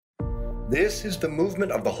This is the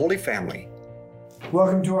movement of the Holy Family.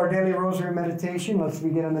 Welcome to our daily rosary meditation. Let's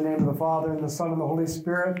begin in the name of the Father, and the Son, and the Holy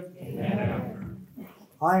Spirit. Amen.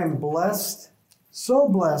 I am blessed, so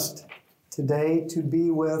blessed today to be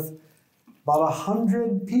with about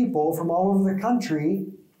 100 people from all over the country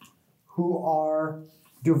who are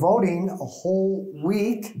devoting a whole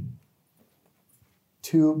week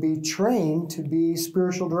to be trained to be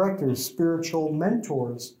spiritual directors, spiritual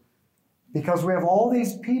mentors. Because we have all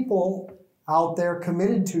these people out there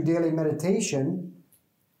committed to daily meditation,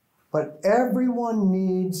 but everyone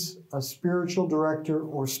needs a spiritual director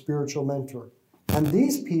or spiritual mentor. And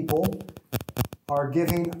these people are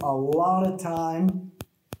giving a lot of time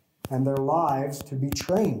and their lives to be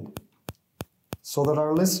trained so that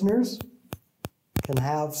our listeners can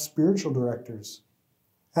have spiritual directors.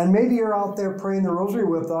 And maybe you're out there praying the rosary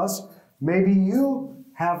with us. Maybe you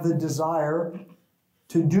have the desire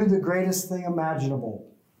to do the greatest thing imaginable,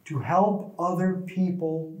 to help other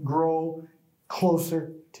people grow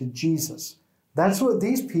closer to Jesus. That's what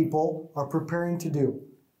these people are preparing to do.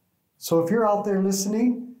 So if you're out there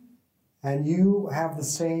listening and you have the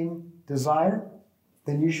same desire,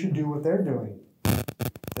 then you should do what they're doing.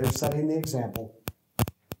 They're setting the example.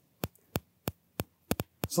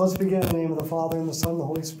 So let's begin in the name of the Father, and the Son, and the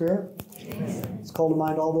Holy Spirit. Amen. Let's call to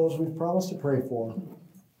mind all those we've promised to pray for.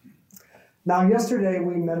 Now, yesterday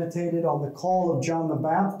we meditated on the call of John the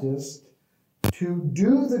Baptist to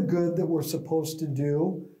do the good that we're supposed to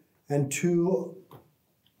do and to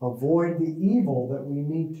avoid the evil that we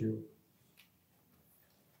need to.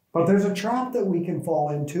 But there's a trap that we can fall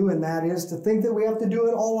into, and that is to think that we have to do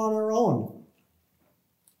it all on our own.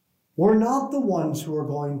 We're not the ones who are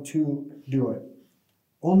going to do it.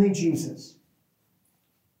 Only Jesus.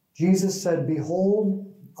 Jesus said,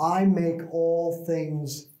 "Behold, I make all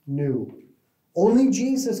things new." Only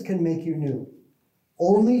Jesus can make you new.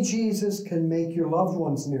 Only Jesus can make your loved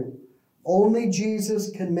ones new. Only Jesus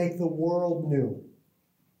can make the world new.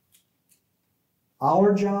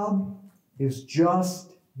 Our job is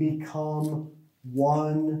just become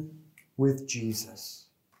one with Jesus.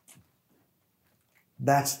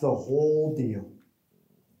 That's the whole deal.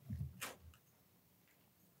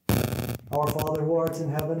 Our Father who art in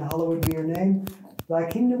heaven, hallowed be your name. Thy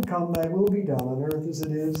kingdom come, thy will be done on earth as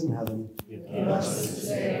it is in heaven. Give us this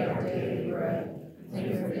day our daily bread,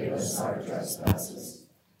 and forgive us our trespasses,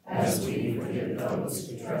 as we forgive those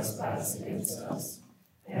who trespass against us.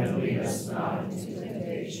 And lead us not into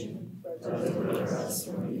temptation, but deliver us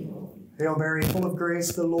from evil. Hail Mary, full of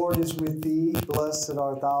grace, the Lord is with thee. Blessed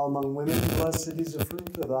art thou among women, blessed is the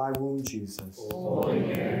fruit of thy womb, Jesus. Holy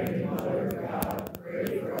Mary, Mother of God,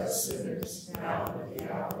 pray for us sinners, now and at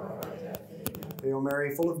the hour of our death. Hail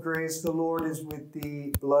Mary, full of grace, the Lord is with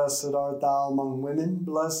thee. Blessed art thou among women,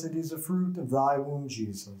 blessed is the fruit of thy womb,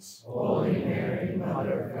 Jesus. Holy Mary,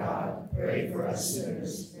 Mother of God, pray for us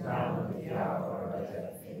sinners, now and at the hour of our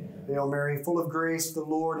death. Hail Mary, full of grace, the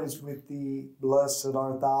Lord is with thee. Blessed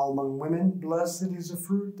art thou among women, blessed is the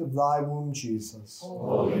fruit of thy womb, Jesus.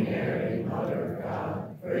 Holy Mary, Mother of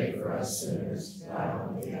God, pray for us sinners, now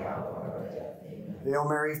and at the hour of our death. Hail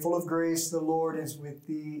Mary, full of grace, the Lord is with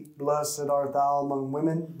thee. Blessed art thou among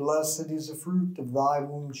women, blessed is the fruit of thy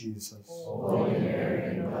womb, Jesus. Holy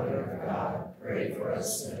Mary, Mother of God, pray for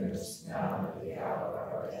us sinners, now and at the hour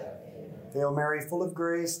of our death. Hail Mary, full of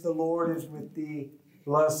grace, the Lord is with thee.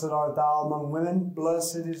 Blessed art thou among women,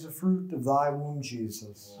 blessed is the fruit of thy womb,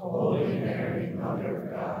 Jesus. Holy Mary, Mother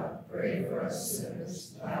of God, pray for us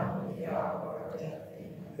sinners, now and at the hour of our death.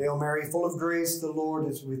 Hail Mary, full of grace, the Lord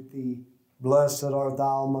is with thee. Blessed art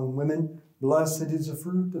thou among women, blessed is the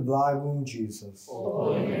fruit of thy womb, Jesus.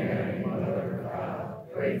 Holy Mary, Mother of God,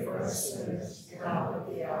 pray for us sinners, now and at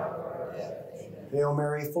the hour of our death. Hail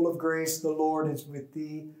Mary, full of grace, the Lord is with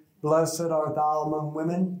thee. Blessed art thou among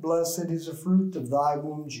women, blessed is the fruit of thy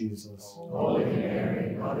womb, Jesus. Holy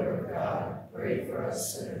Mary, Mother of God, pray for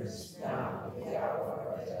us sinners, now and at the hour of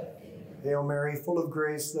our death. Hail Mary, full of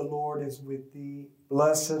grace, the Lord is with thee.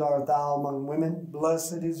 Blessed art thou among women,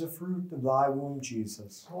 blessed is the fruit of thy womb,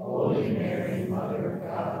 Jesus. Holy Mary, Mother of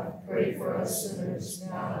God, pray for us sinners,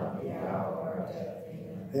 now and at the hour of our death.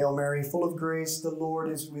 Hail Mary, full of grace, the Lord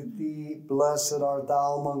is with thee. Blessed art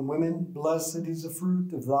thou among women, blessed is the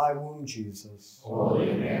fruit of thy womb, Jesus.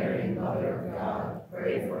 Holy Mary, Mother of God,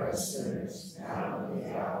 pray for us sinners, now and at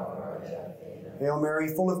the hour of our death. Hail Mary,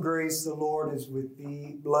 full of grace, the Lord is with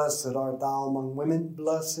thee. Blessed art thou among women,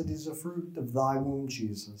 blessed is the fruit of thy womb,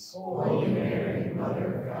 Jesus. Holy Mary,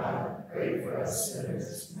 Mother of God, pray for us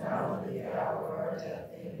sinners, now and at the hour of our death.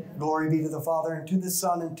 Glory be to the Father, and to the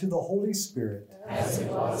Son, and to the Holy Spirit. As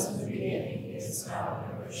it was in the beginning, is now,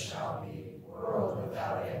 and ever shall be, world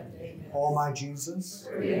without end. Amen. O my Jesus,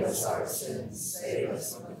 forgive us our sins, save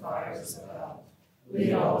us from the fires of hell.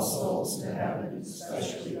 Lead all souls to heaven,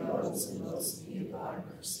 especially those in most need of thy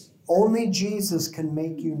mercy. only Jesus can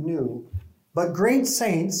make you new. But great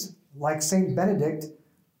saints, like Saint Benedict,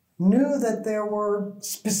 knew that there were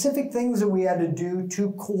specific things that we had to do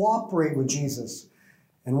to cooperate with Jesus.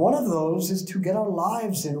 And one of those is to get our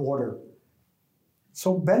lives in order.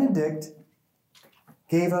 So Benedict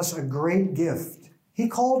gave us a great gift. He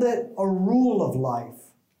called it a rule of life.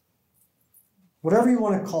 Whatever you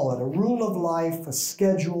want to call it, a rule of life, a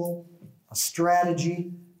schedule, a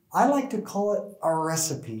strategy. I like to call it a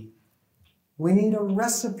recipe. We need a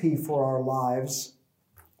recipe for our lives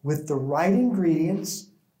with the right ingredients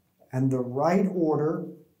and the right order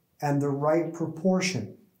and the right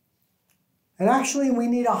proportion. And actually, we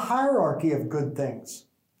need a hierarchy of good things.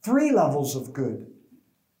 3 levels of good.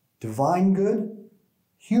 Divine good,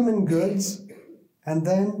 human goods, and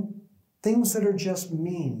then things that are just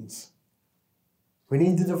means. We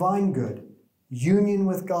need the divine good, union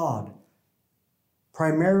with God,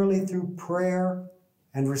 primarily through prayer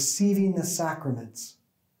and receiving the sacraments.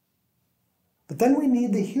 But then we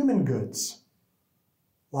need the human goods,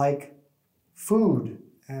 like food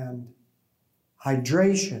and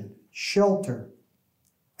hydration, shelter,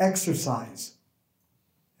 exercise.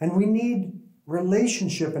 And we need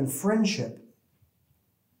relationship and friendship.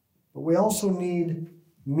 But we also need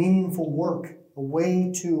meaningful work, a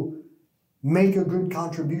way to make a good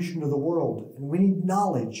contribution to the world. And we need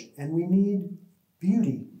knowledge, and we need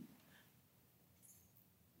beauty.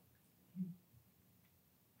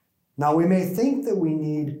 Now, we may think that we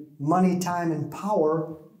need money, time, and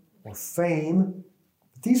power, or fame,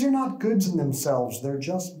 but these are not goods in themselves. They're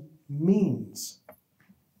just means.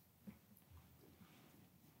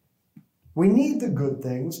 We need the good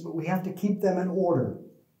things, but we have to keep them in order.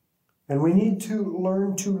 And we need to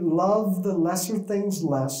learn to love the lesser things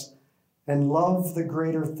less and love the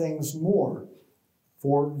greater things more.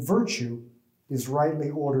 For virtue is rightly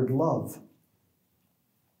ordered love.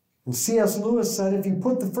 And C.S. Lewis said, if you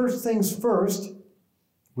put the first things first,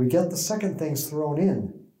 we get the second things thrown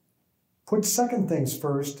in. Put second things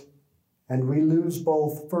first, and we lose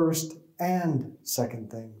both first and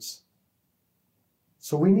second things.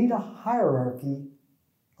 So we need a hierarchy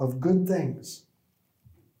of good things.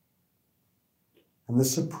 And the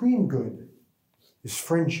supreme good is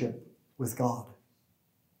friendship with God.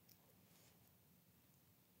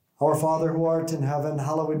 Our Father who art in heaven,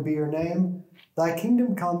 hallowed be your name. Thy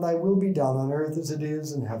kingdom come, thy will be done on earth as it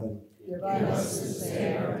is in heaven. Give us this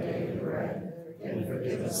day our daily bread, and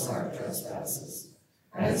forgive us our trespasses,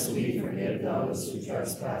 as we forgive those who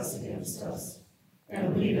trespass against us.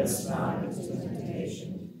 And lead us not into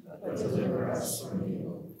temptation, but deliver us from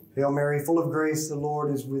evil. Hail Mary, full of grace, the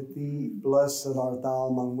Lord is with thee. Blessed art thou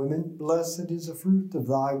among women. Blessed is the fruit of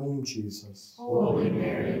thy womb, Jesus. Holy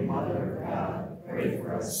Mary, Mother of God, pray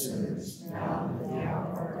for us sinners, now and at the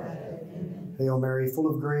hour of our death. Amen. Hail Mary, full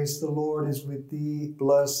of grace, the Lord is with thee.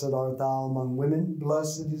 Blessed art thou among women.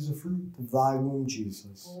 Blessed is the fruit of thy womb,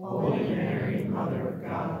 Jesus. Holy Mary, Mother of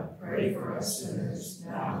God, pray for us sinners,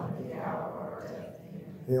 now and at the hour of our death.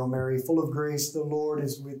 Hail Mary, full of grace, the Lord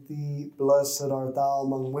is with thee. Blessed art thou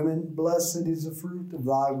among women. Blessed is the fruit of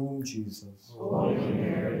thy womb, Jesus. Holy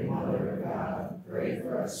Mary, Mother of God, pray for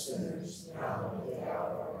us sinners, now and at the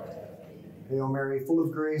hour of our death. Amen. Hail Mary, full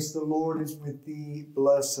of grace, the Lord is with thee.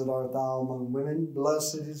 Blessed art thou among women.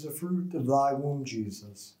 Blessed is the fruit of thy womb,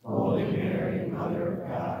 Jesus. Holy Mary, Mother of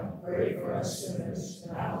God, pray for us sinners,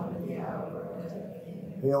 now and at the hour of our death.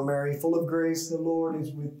 Hail Mary, full of grace, the Lord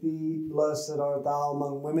is with thee. Blessed art thou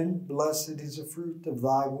among women. Blessed is the fruit of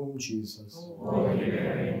thy womb, Jesus. Holy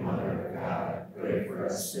Mary, Mother of God, pray for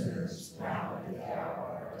us sinners, now and at the hour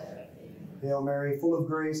of our death. Amen. Hail Mary, full of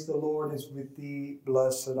grace, the Lord is with thee.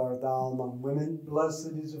 Blessed art thou among women.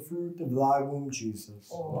 Blessed is the fruit of thy womb, Jesus.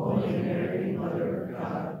 Holy Mary, Mother of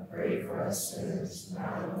God, pray for us sinners,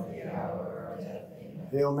 now and at the hour of our death. Amen.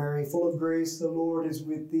 Hail Mary, full of grace, the Lord is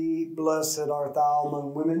with thee. Blessed art thou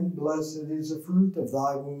among women. Blessed is the fruit of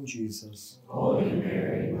thy womb, Jesus. Holy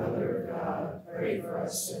Mary, Mother of God, pray for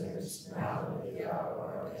us sinners, now and at the hour of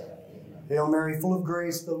our death. Amen. Hail Mary, full of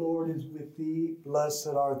grace, the Lord is with thee. Blessed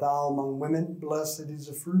art thou among women. Blessed is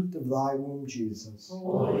the fruit of thy womb, Jesus.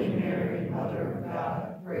 Holy Mary, Mother of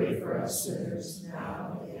God, pray for us sinners,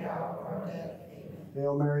 now and at the hour of our death.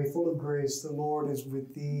 Hail Mary, full of grace, the Lord is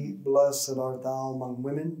with thee. Blessed art thou among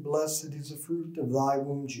women. Blessed is the fruit of thy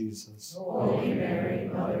womb, Jesus. Holy Mary,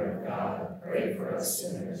 Mother of God, pray for us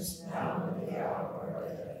sinners, now and at the hour of our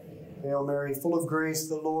death. Amen. Hail Mary, full of grace,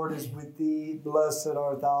 the Lord is with thee. Blessed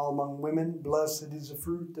art thou among women. Blessed is the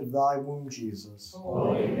fruit of thy womb, Jesus.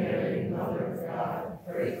 Holy Mary, Mother of God,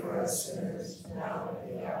 pray for us sinners, now and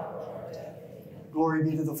at the hour of our death. Amen. Glory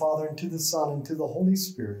be to the Father, and to the Son, and to the Holy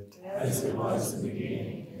Spirit. As it was in the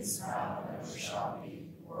beginning, is now, and ever shall be,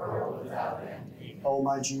 world without end. Amen. O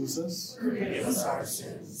my Jesus, Forgive us our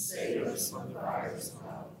sins, save us from the fires of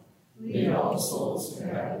hell. Lead all souls to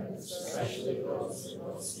heaven, especially those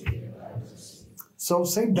who most need of thy mercy. so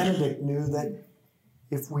St. Benedict knew that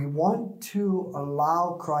if we want to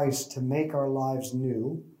allow Christ to make our lives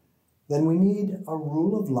new, then we need a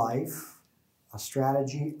rule of life, a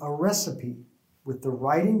strategy, a recipe with the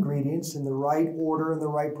right ingredients in the right order and the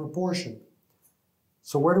right proportion.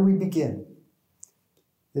 So where do we begin?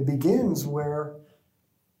 It begins where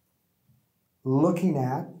looking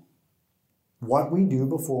at what we do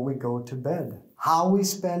before we go to bed, how we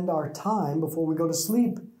spend our time before we go to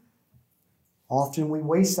sleep. Often we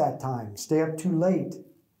waste that time, stay up too late,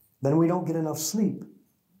 then we don't get enough sleep.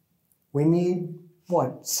 We need,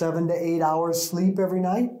 7 to 8 hours sleep every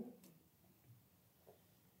night?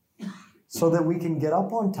 So that we can get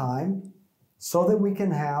up on time, so that we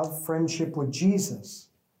can have friendship with Jesus.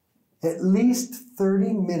 At least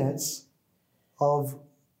 30 minutes of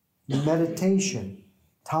meditation,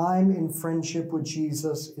 time in friendship with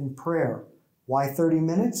Jesus in prayer. Why 30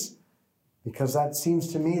 minutes? Because that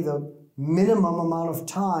seems to me the minimum amount of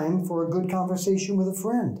time for a good conversation with a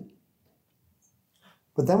friend.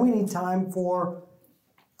 But then we need time for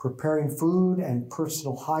preparing food and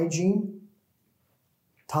personal hygiene,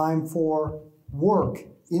 time for work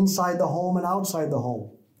inside the home and outside the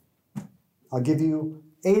home. I'll give you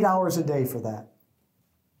 8 hours a day for that.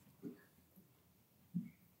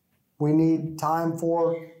 We need time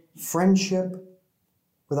for friendship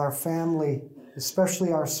with our family,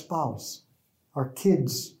 especially our spouse, our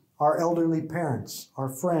kids, our elderly parents, our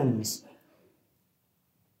friends.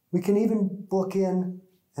 We can even book in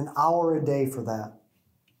an hour a day for that.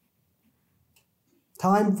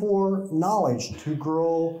 Time for knowledge, to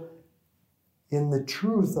grow in the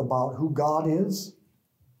truth about who God is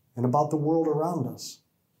and about the world around us.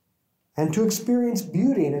 And to experience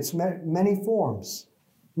beauty in its many forms.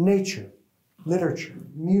 Nature, literature,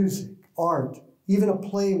 music, art, even a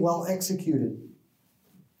play well executed.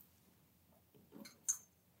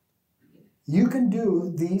 You can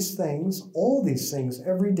do these things, all these things,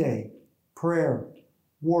 every day. Prayer,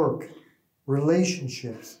 work,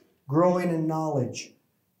 relationships, growing in knowledge,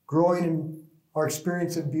 growing in our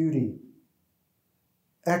experience of beauty,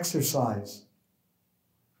 exercise.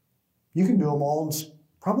 You can do them all in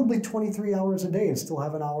probably 23 hours a day and still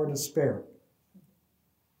have an hour to spare.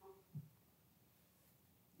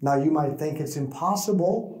 Now you might think it's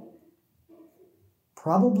impossible,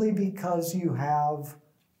 probably because you have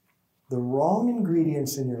the wrong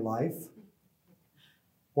ingredients in your life,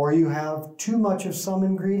 or you have too much of some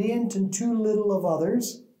ingredient and too little of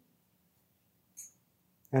others,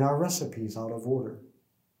 and our recipe's out of order.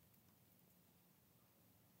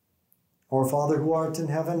 Our Father who art in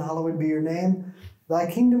heaven, hallowed be your name. Thy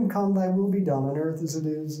kingdom come, thy will be done on earth as it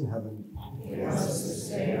is in heaven. Give us this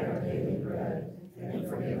day our daily bread, and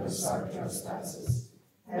forgive us our trespasses,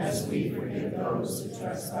 as we forgive those who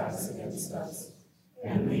trespass against us.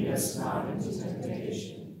 And lead us not into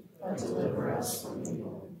temptation, but deliver us from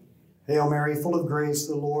evil. Hail Mary, full of grace,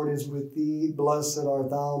 the Lord is with thee. Blessed art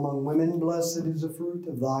thou among women, blessed is the fruit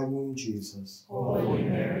of thy womb, Jesus. Holy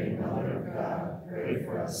Mary, Mother of God, pray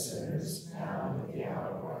for us sinners, now and at the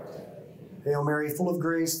hour of our death. Hail Mary, full of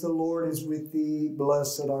grace, the Lord is with thee.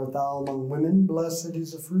 Blessed art thou among women, blessed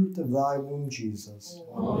is the fruit of thy womb, Jesus.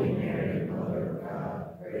 Holy Mary, Mother of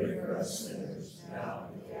God, pray for us sinners, now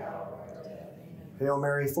and at the hour of our death. Hail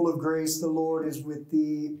Mary, full of grace, the Lord is with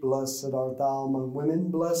thee. Blessed art thou among women,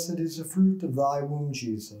 blessed is the fruit of thy womb,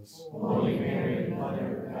 Jesus. Holy Mary,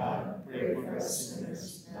 Mother of God, pray for us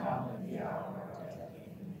sinners, now and at the hour of our death.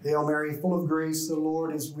 Hail Mary, full of grace, the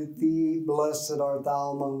Lord is with thee. Blessed art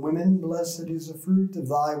thou among women, blessed is the fruit of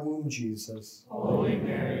thy womb, Jesus. Holy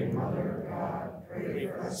Mary, Mother of God, pray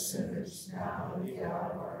for us sinners, now and at the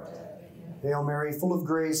hour of our death. Hail Mary, full of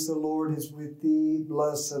grace, the Lord is with thee.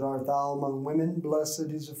 Blessed art thou among women, blessed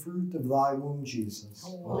is the fruit of thy womb, Jesus.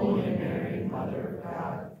 Holy Mary, Mother of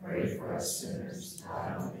God, pray for us sinners,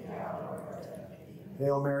 now and at the hour of our death.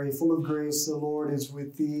 Hail Mary, full of grace, the Lord is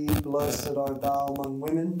with thee. Blessed art thou among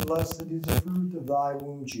women, blessed is the fruit of thy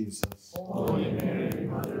womb, Jesus. Holy Mary,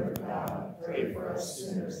 Mother of God, pray for us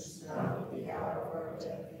sinners, now and at the hour of our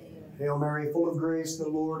death. Hail Mary, full of grace, the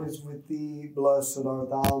Lord is with thee. Blessed art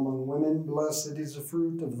thou among women, blessed is the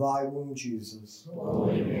fruit of thy womb, Jesus.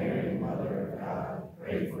 Holy Mary, Mother of God,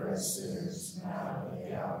 pray for us sinners, now and at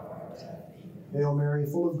the hour of our death. Hail Mary,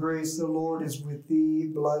 full of grace, the Lord is with thee.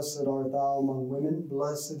 Blessed art thou among women.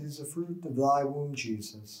 Blessed is the fruit of thy womb,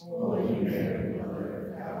 Jesus. Holy Mary,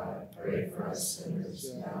 Mother of God, pray for us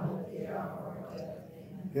sinners, now and at the hour of our death.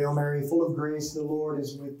 Amen. Hail Mary, full of grace, the Lord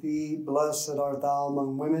is with thee. Blessed art thou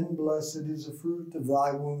among women. Blessed is the fruit of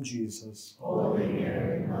thy womb, Jesus. Holy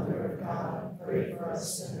Mary, Mother of God, pray for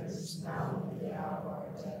us sinners, now and at the hour of our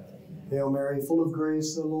death. Amen. Hail Mary, full of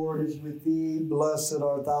grace, the Lord is with thee. Blessed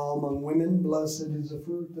art thou among women. Blessed is the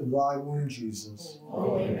fruit of thy womb, Jesus.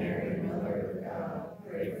 Holy Mary, Mother of God,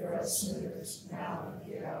 pray for us sinners, now and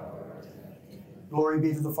at the hour of our death. Amen. Glory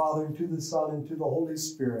be to the Father, and to the Son, and to the Holy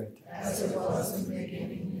Spirit. As it was in the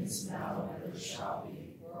beginning, is now, and ever shall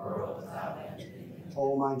be, world without end. Amen.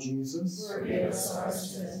 O my Jesus, Forgive us our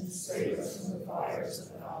sins, save us from the fires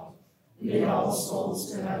of hell. Lead all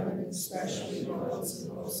souls to heaven, especially those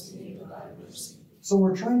in most need of thy mercy. so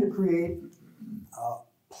we're trying to create a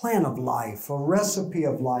plan of life, a recipe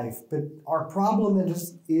of life, but our problem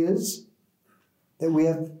is that we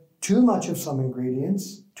have too much of some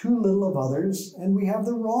ingredients, too little of others, and we have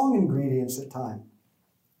the wrong ingredients at times.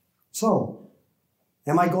 So,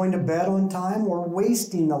 am I going to bed on time or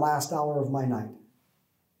wasting the last hour of my night?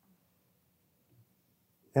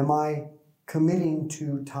 Am I committing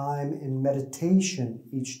to time in meditation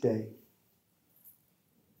each day?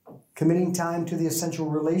 Committing time to the essential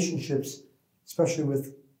relationships, especially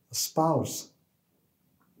with a spouse?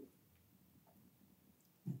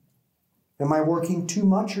 Am I working too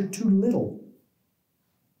much or too little?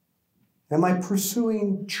 Am I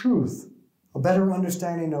pursuing truth, a better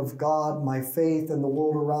understanding of God, my faith, and the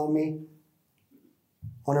world around me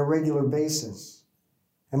on a regular basis?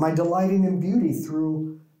 Am I delighting in beauty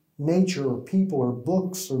through nature or people or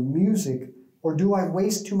books or music? Or do I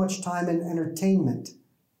waste too much time in entertainment?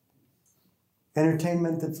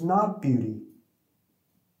 Entertainment that's not beauty.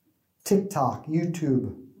 TikTok,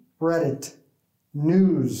 YouTube, Reddit,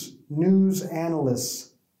 news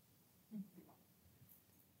analysts,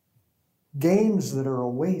 games that are a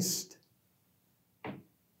waste.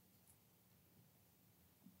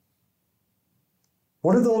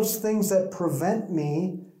 What are those things that prevent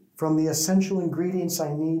me from the essential ingredients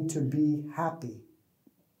I need to be happy?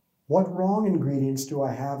 What wrong ingredients do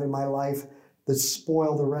I have in my life that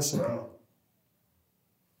spoil the recipe?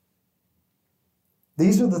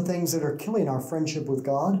 These are the things that are killing our friendship with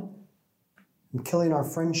God and killing our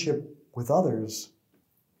friendship with others,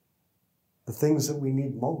 the things that we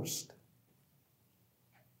need most.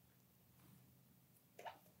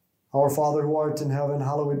 Our Father who art in heaven,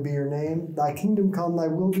 hallowed be your name. Thy kingdom come, thy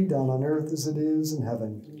will be done on earth as it is in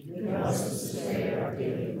heaven. Give us this day our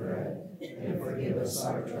daily bread, and forgive us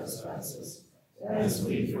our trespasses, as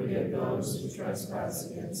we forgive those who trespass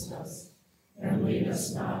against us. And lead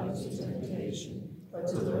us not into temptation, but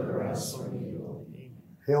deliver us from evil.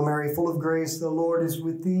 Hail Mary, full of grace, the Lord is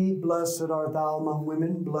with thee. Blessed art thou among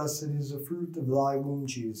women. Blessed is the fruit of thy womb,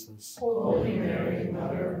 Jesus. Holy Mary,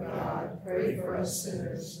 Mother of God, pray for us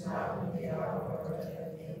sinners, now and at the hour of our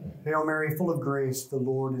death. Amen. Hail Mary, full of grace, the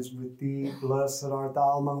Lord is with thee. Blessed art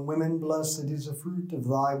thou among women. Blessed is the fruit of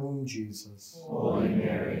thy womb, Jesus. Holy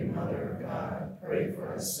Mary, Mother of God, pray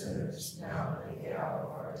for us sinners, now and at the hour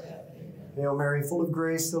of our death. Amen. Hail Mary, full of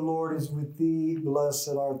grace, the Lord is with thee.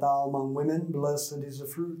 Blessed art thou among women. Blessed is the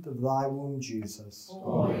fruit of thy womb, Jesus.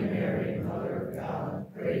 Holy Mary, Mother of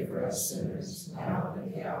God, pray for us sinners, now and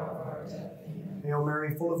at the hour of our death. Amen. Hail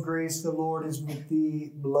Mary, full of grace, the Lord is with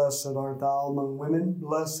thee. Blessed art thou among women.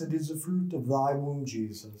 Blessed is the fruit of thy womb,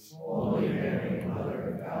 Jesus. Holy Mary,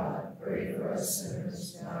 Mother of God, pray for us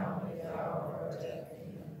sinners, now and at the hour of our death.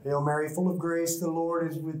 Hail Mary, full of grace, the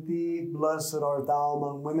Lord is with thee. Blessed art thou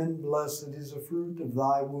among women. Blessed is the fruit of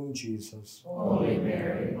thy womb, Jesus. Holy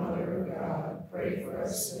Mary, Mother of God, pray for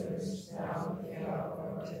us sinners, now and at the hour of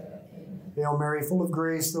our death. Amen. Hail Mary, full of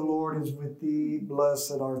grace, the Lord is with thee.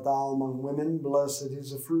 Blessed art thou among women. Blessed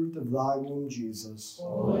is the fruit of thy womb, Jesus.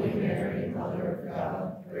 Holy Mary, Mother of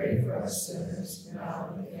God, pray for us sinners, now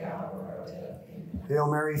and at the hour of our death. Amen. Hail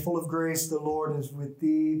Mary, full of grace, the Lord is with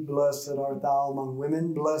thee. Blessed art thou among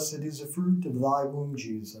women. Blessed is the fruit of thy womb,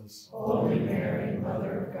 Jesus. Holy Mary,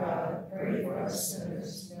 Mother of God, pray for us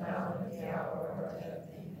sinners, now and at the hour of our death.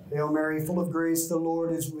 Amen. Hail Mary, full of grace, the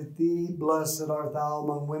Lord is with thee. Blessed art thou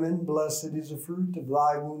among women. Blessed is the fruit of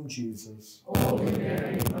thy womb, Jesus. Holy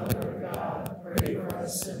Mary, Mother of God, pray for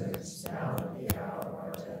us sinners, now and at the hour of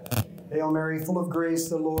our death. Amen. Hail Mary, full of grace,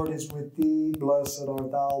 the Lord is with thee. Blessed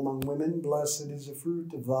art thou among women. Blessed is the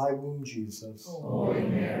fruit of thy womb, Jesus. Holy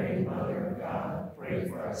Mary, Mother of God, pray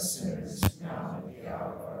for us sinners, now and at the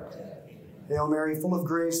hour of our death. Amen. Hail Mary, full of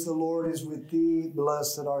grace, the Lord is with thee.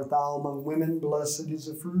 Blessed art thou among women. Blessed is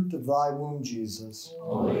the fruit of thy womb, Jesus.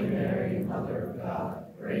 Holy Mary, Mother of God,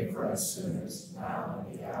 pray for us sinners, now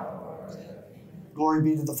and at the hour of our death. Glory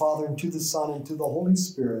be to the Father, and to the Son, and to the Holy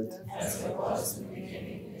Spirit. As it was in the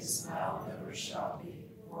beginning, is now, and ever shall be,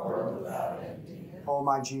 world without end. Amen. O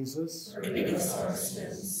my Jesus, Forgive us our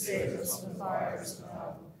sins, save us from the fires of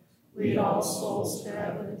hell. Lead all souls to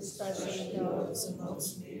heaven, especially those in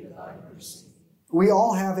most need of thy mercy. we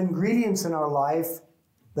all have ingredients in our life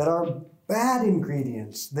that are bad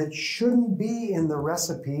ingredients that shouldn't be in the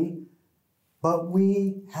recipe, but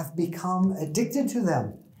we have become addicted to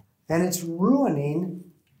them. And it's ruining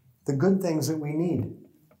the good things that we need.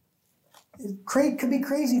 It could be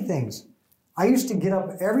crazy things. I used to get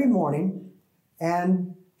up every morning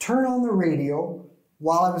and turn on the radio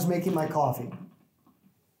while I was making my coffee.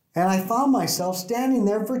 And I found myself standing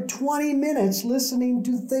there for 20 minutes listening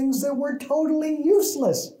to things that were totally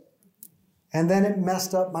useless. And then it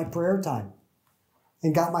messed up my prayer time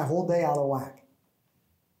and got my whole day out of whack.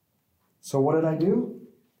 So what did I do?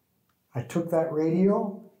 I took that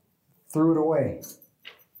radio, threw it away.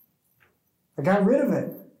 I got rid of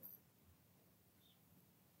it.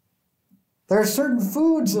 There are certain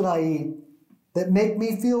foods that I eat that make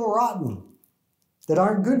me feel rotten, that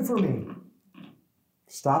aren't good for me.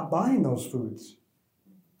 Stop buying those foods.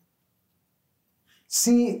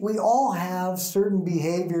 See, we all have certain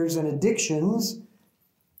behaviors and addictions,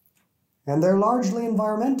 and they're largely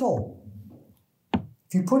environmental.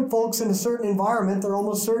 If you put folks in a certain environment, they're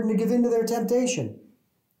almost certain to give in to their temptation.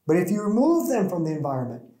 But if you remove them from the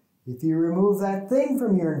environment, if you remove that thing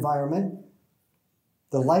from your environment,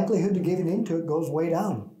 the likelihood to giving into it goes way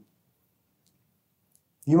down.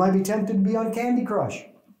 You might be tempted to be on Candy Crush.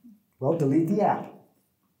 Well, delete the app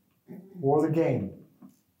or the game.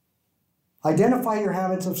 Identify your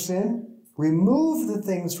habits of sin. Remove the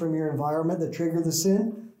things from your environment that trigger the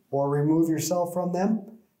sin, or remove yourself from them.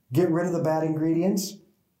 Get rid of the bad ingredients.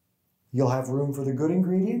 You'll have room for the good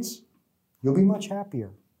ingredients. You'll be much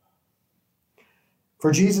happier.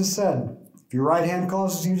 For Jesus said, if your right hand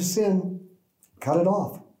causes you to sin, cut it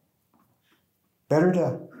off. Better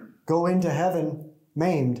to go into heaven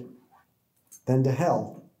maimed than to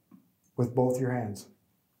hell with both your hands.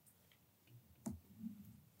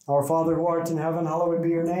 Our Father who art in heaven, hallowed be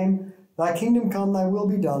your name. Thy kingdom come, thy will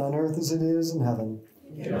be done on earth as it is in heaven.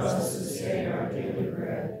 Give us this day our daily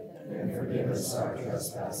bread, and forgive us our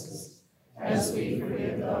trespasses, as we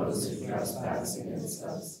forgive those who trespass against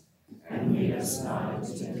us. And lead us not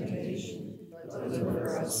into temptation, but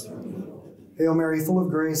deliver us from evil. Hail Mary, full of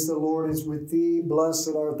grace, the Lord is with thee.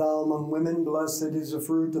 Blessed art thou among women. Blessed is the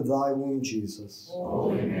fruit of thy womb, Jesus.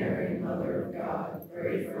 Holy Mary, Mother of God,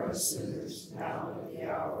 pray for us sinners, now and at the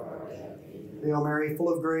hour of our death. Amen. Hail Mary,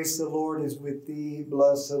 full of grace, the Lord is with thee.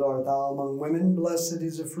 Blessed art thou among women. Blessed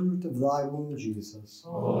is the fruit of thy womb, Jesus.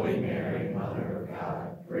 Holy Mary, Mother of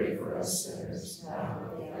God, pray for us sinners, now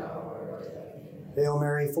and at the hour of our death. Hail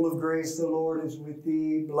Mary, full of grace, the Lord is with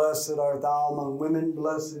thee. Blessed art thou among women.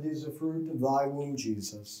 Blessed is the fruit of thy womb,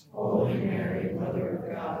 Jesus. Holy Mary, Mother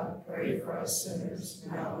of God, pray for us sinners,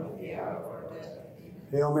 now and at the hour of our death.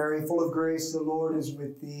 Amen. Hail Mary, full of grace, the Lord is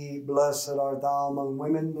with thee. Blessed art thou among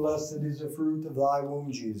women. Blessed is the fruit of thy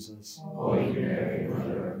womb, Jesus. Holy Mary,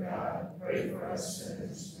 Mother of God, pray for us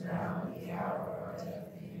sinners, now and at the hour of our death.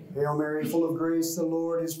 Amen. Hail Mary, full of grace, the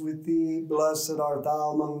Lord is with thee. Blessed art thou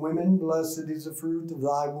among women. Blessed is the fruit of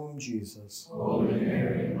thy womb, Jesus. Holy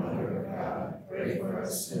Mary, Mother of God, pray for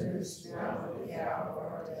us sinners, now and at the hour of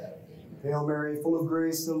our death. Amen. Hail Mary, full of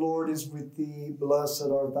grace, the Lord is with thee. Blessed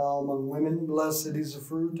art thou among women. Blessed is the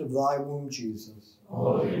fruit of thy womb, Jesus.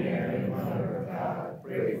 Holy Mary, Mother of God,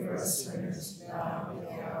 pray for us sinners, now and at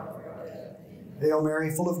the hour of our death. Hail Mary,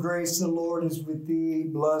 full of grace, the Lord is with thee.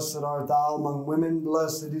 Blessed art thou among women.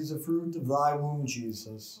 Blessed is the fruit of thy womb,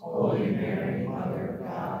 Jesus. Holy Mary, Mother of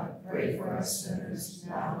God, pray for us sinners,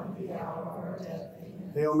 now and at the hour of our death.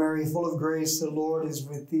 Amen. Hail Mary, full of grace, the Lord is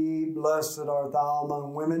with thee. Blessed art thou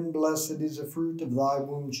among women. Blessed is the fruit of thy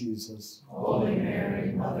womb, Jesus. Holy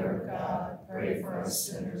Mary, Mother of God, pray for us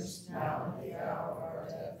sinners, now and at the hour of our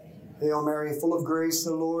death. Amen. Hail Mary, full of grace,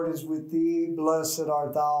 the Lord is with thee. Blessed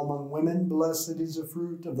art thou among women. Blessed is the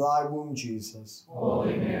fruit of thy womb, Jesus.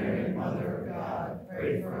 Holy Mary, Mother of God,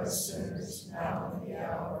 pray for us sinners, now and at the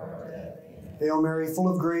hour of our death. Amen. Hail Mary, full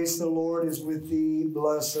of grace, the Lord is with thee.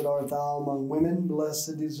 Blessed art thou among women.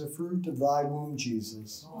 Blessed is the fruit of thy womb,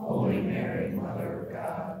 Jesus. Holy Mary, Mother of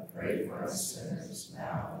God, pray for us sinners,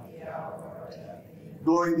 now and at the hour of our death. Amen.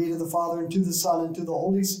 Glory be to the Father, and to the Son, and to the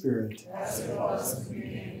Holy Spirit. As it was in the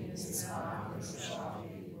beginning, is now, and ever shall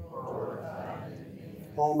be, world without end. Amen.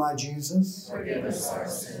 O my Jesus, Forgive us our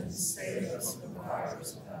sins, save us from the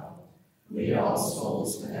fires of hell. Lead all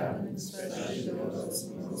souls to heaven, especially those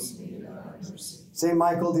who most need thy mercy. Saint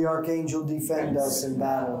Michael the Archangel, defend us in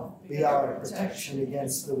battle. Be our protection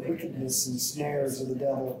against the wickedness and snares of the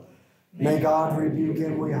devil. May God rebuke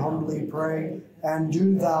him, we humbly pray. And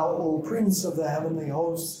do thou, O Prince of the heavenly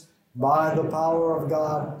hosts, by the power of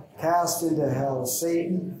God, cast into hell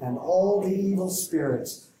Satan and all the evil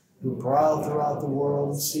spirits who prowl throughout the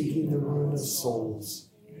world seeking the ruin of souls.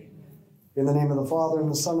 In the name of the Father, and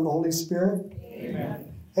the Son, and the Holy Spirit.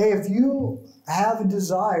 Amen. Hey, if you have a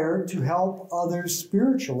desire to help others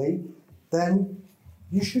spiritually, then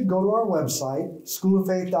you should go to our website,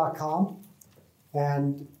 schooloffaith.com,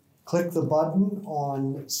 and click the button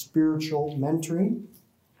on spiritual mentoring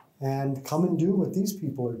and come and do what these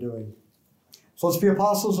people are doing. So let's be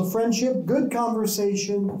apostles of friendship, good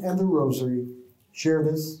conversation, and the rosary. Share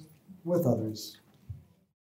this with others.